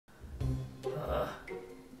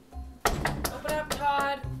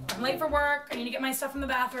I'm late for work. I need to get my stuff from the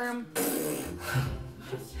bathroom.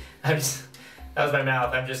 That was my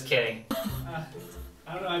mouth. I'm just kidding.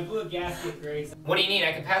 I don't know, I blew a gasket, Grace. What do you need?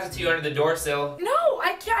 I can pass it to you under the door sill. No,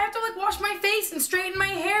 I can't. I have to like wash my face and straighten my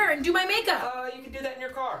hair and do my makeup. You can do that in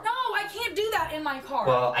your car. No, I can't do that in my car.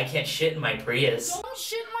 Well, I can't shit in my Prius. Don't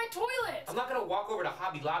shit in my toilet. I'm not gonna walk over to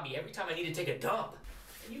Hobby Lobby every time I need to take a dump.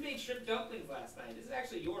 And you made shrimp dumplings last night. This is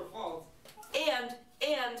actually your fault. And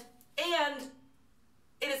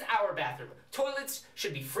it is our bathroom. Toilets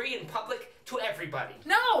should be free and public to everybody.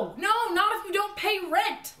 No, not if you don't pay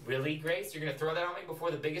rent. Really, Grace? You're gonna throw that on me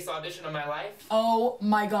before the biggest audition of my life? Oh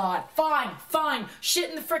my God. Fine.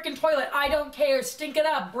 Shit in the frickin' toilet. I don't care. Stink it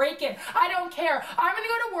up. Break it. I don't care. I'm gonna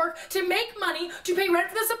go to work to make money to pay rent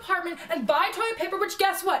for this apartment and buy toilet paper, which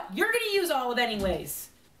guess what? You're gonna use all of it anyways.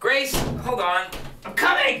 Grace, hold on. I'm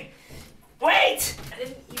coming! Wait! I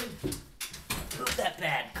didn't even poop that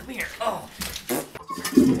bad. Come here. Oh.